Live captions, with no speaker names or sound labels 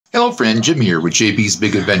Hello friend, Jim here with JB's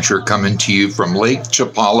Big Adventure, coming to you from Lake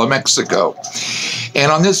Chapala, Mexico. And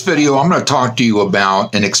on this video, I'm going to talk to you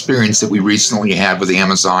about an experience that we recently had with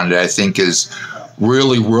Amazon that I think is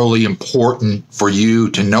really important for you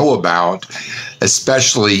to know about,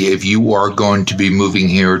 especially if you are going to be moving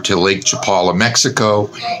here to Lake Chapala, Mexico,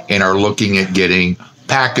 and are looking at getting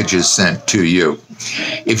packages sent to you.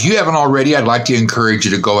 If you haven't already, I'd like to encourage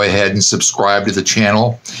you to go ahead and subscribe to the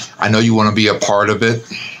channel. I know you want to be a part of it.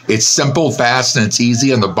 It's simple, fast, and it's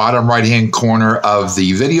easy. On the bottom right-hand corner of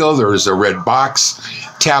the video, there is a red box.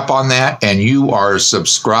 Tap on that, and you are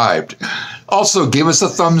subscribed. Also, give us a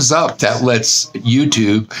thumbs up. That lets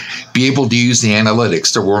YouTube be able to use the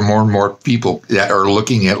analytics. There were more and more people that are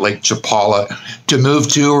looking at Lake Chapala to move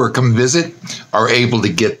to or come visit are able to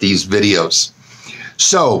get these videos.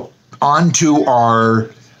 So, on to our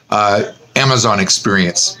Amazon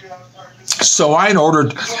experience. So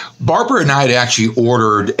Barbara and I had actually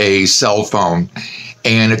ordered a cell phone,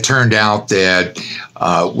 and it turned out that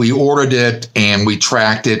we ordered it and we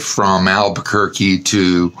tracked it from Albuquerque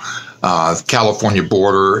to California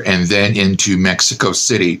border and then into Mexico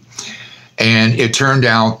City. And it turned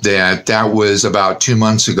out that that was about 2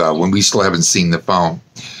 months ago when we still haven't seen the phone.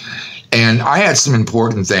 And I had some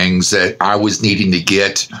important things that I was needing to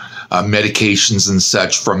get, medications and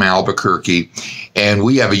such from Albuquerque. And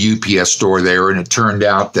we have a UPS store there, and it turned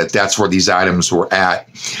out that that's where these items were at.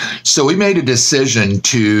 So we made a decision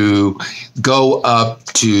to go up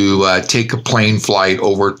to take a plane flight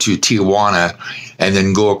over to Tijuana and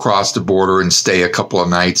then go across the border and stay a couple of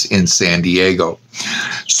nights in San Diego.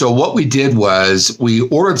 So what we did was we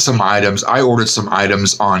ordered some items. I ordered some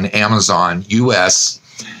items on Amazon US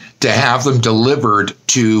to have them delivered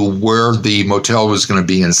to where the motel was going to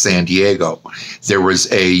be in San Diego. There was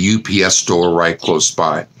a UPS store right close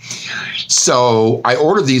by. So I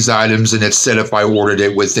ordered these items, and it said if I ordered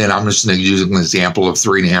it within, I'm just going to use an example of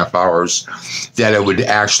 3.5 hours, that it would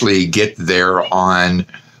actually get there on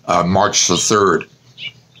March the 3rd.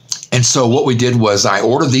 And so what we did was I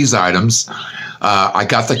ordered these items. I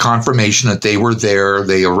got the confirmation that they were there.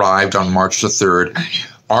 They arrived on March the 3rd.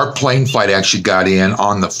 Our plane flight actually got in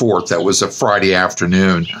on the 4th. That was a Friday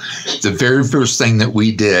afternoon. The very first thing that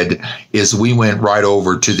we did is we went right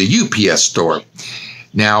over to the UPS store.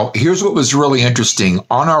 Now, here's what was really interesting.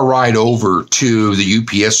 On our ride over to the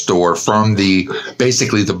UPS store from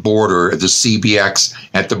basically the border, the CBX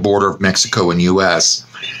at the border of Mexico and US,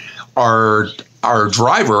 our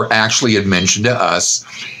driver actually had mentioned to us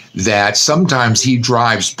that sometimes he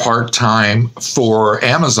drives part-time for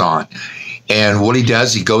Amazon. And what he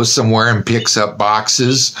does, he goes somewhere and picks up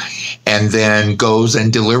boxes and then goes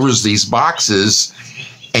and delivers these boxes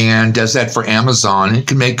and does that for Amazon. It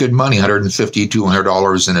can make good money, $150,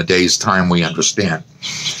 $200 in a day's time, we understand.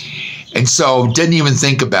 And so didn't even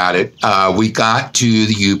think about it. We got to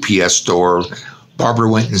the UPS store. Barbara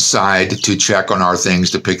went inside to check on our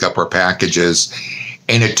things to pick up our packages,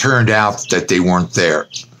 and it turned out that they weren't there.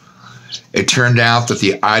 It turned out that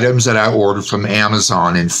the items that I ordered from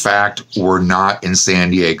Amazon, in fact, were not in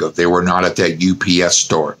San Diego. They were not at that UPS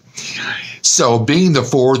store. So being the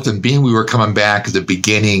 4th and being we were coming back at the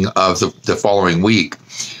beginning of the following week,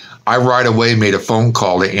 I right away made a phone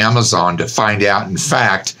call to Amazon to find out, in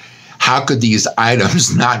fact, how could these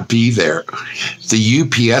items not be there?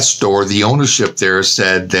 The UPS store, the ownership there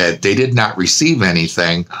said that they did not receive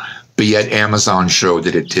anything, but yet Amazon showed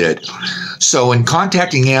that it did. So in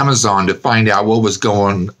contacting Amazon to find out what was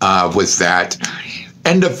going with that,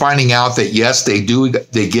 end up finding out that yes, they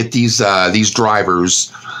get these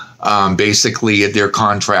drivers. Basically, they're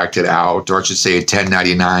contracted out, or I should say a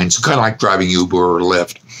 1099, so kind of like driving Uber or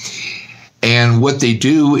Lyft. And what they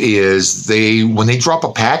do is when they drop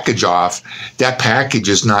a package off, that package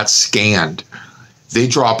is not scanned. They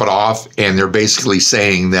drop it off, and they're basically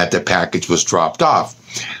saying that the package was dropped off.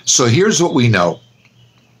 So here's what we know.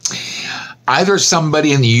 Either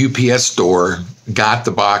somebody in the UPS store got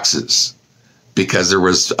the boxes because there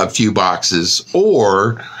was a few boxes,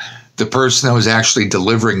 or the person that was actually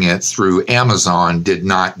delivering it through Amazon did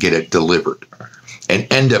not get it delivered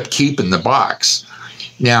and end up keeping the box.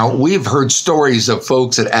 Now, we've heard stories of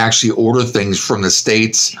folks that actually order things from the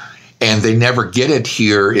States and they never get it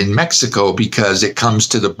here in Mexico because it comes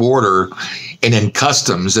to the border, and in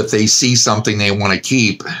customs, if they see something they want to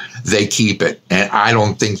keep, they keep it. And I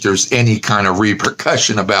don't think there's any kind of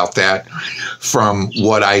repercussion about that from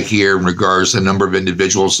what I hear in regards to the number of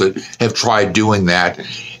individuals that have tried doing that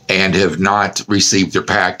and have not received their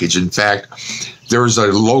package. In fact, there's a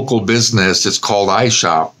local business that's called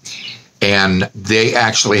iShop, and they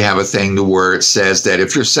actually have a thing to where it says that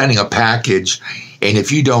if you're sending a package and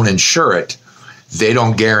if you don't insure it, they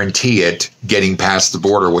don't guarantee it getting past the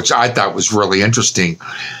border, which I thought was really interesting,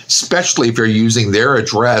 especially if you're using their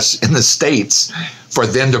address in the States for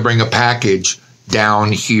them to bring a package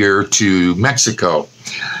down here to Mexico.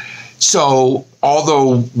 So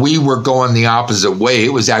although we were going the opposite way,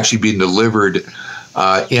 it was actually being delivered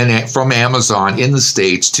from Amazon in the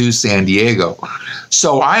States to San Diego.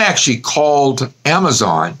 So I actually called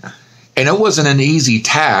Amazon, and it wasn't an easy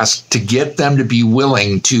task to get them to be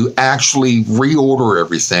willing to actually reorder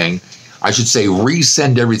everything. I should say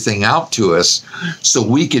resend everything out to us so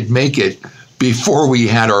we could make it before we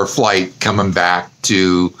had our flight coming back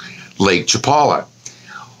to Lake Chapala.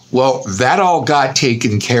 Well, that all got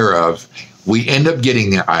taken care of. We end up getting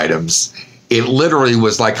the items. It literally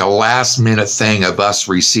was like a last minute thing of us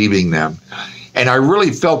receiving them. And I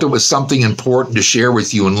really felt it was something important to share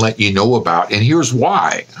with you and let you know about. And here's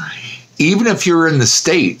why. Even if you're in the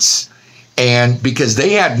States, and because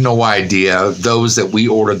they had no idea, those that we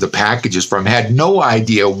ordered the packages from had no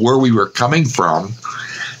idea where we were coming from.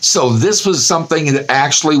 So this was something that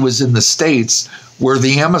actually was in the States where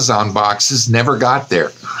the Amazon boxes never got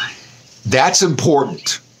there. That's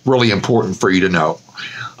important, really important for you to know.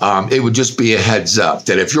 It would just be a heads up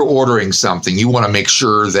that if you're ordering something, you want to make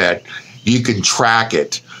sure that you can track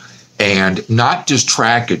it. And not just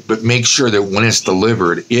track it, but make sure that when it's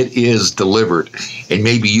delivered, it is delivered. And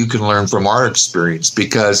maybe you can learn from our experience,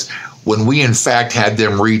 because when we in fact had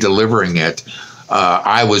them re-delivering it,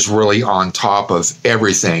 I was really on top of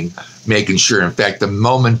everything, making sure. In fact, the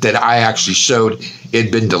moment that I actually showed it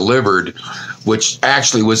had been delivered, which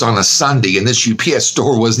actually was on a Sunday, and this UPS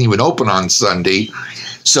store wasn't even open on Sunday.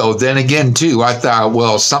 So then again, too, I thought,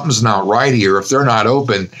 well, something's not right here. If they're not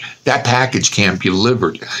open, that package can't be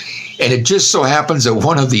delivered. And it just so happens that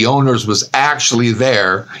one of the owners was actually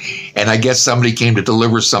there, and I guess somebody came to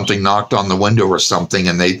deliver something, knocked on the window or something,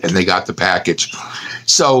 and they got the package.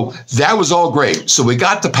 So that was all great. So we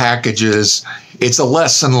got the packages. It's a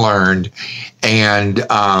lesson learned, and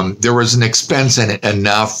there was an expense in it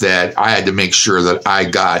enough that I had to make sure that I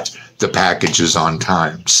got the packages on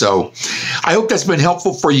time. So I hope that's been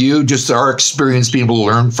helpful for you, just our experience being able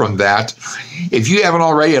to learn from that. If you haven't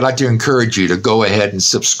already, I'd like to encourage you to go ahead and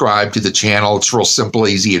subscribe to the channel. It's real simple,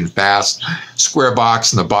 easy, and fast. Square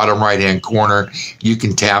box in the bottom right-hand corner. You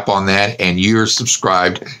can tap on that and you're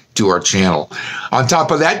subscribed to our channel. On top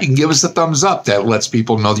of that, you can give us a thumbs up. That lets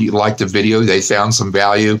people know that you liked the video, they found some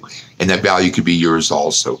value, and that value could be yours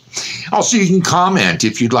also. Also, you can comment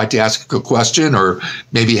if you'd like to ask a question or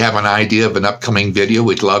maybe have an idea of an upcoming video.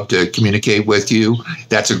 We'd love to communicate with you.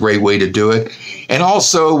 That's a great way to do it. And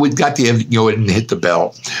also, we've got to go ahead and hit the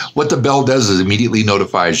bell. What the bell does is immediately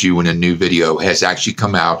notifies you when a new video has actually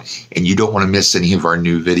come out, and you don't want to miss any of our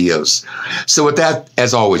new videos. So with that,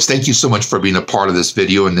 as always, thank you so much for being a part of this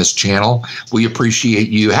video and this channel. We appreciate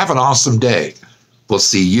you. Have an awesome day. We'll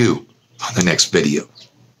see you on the next video.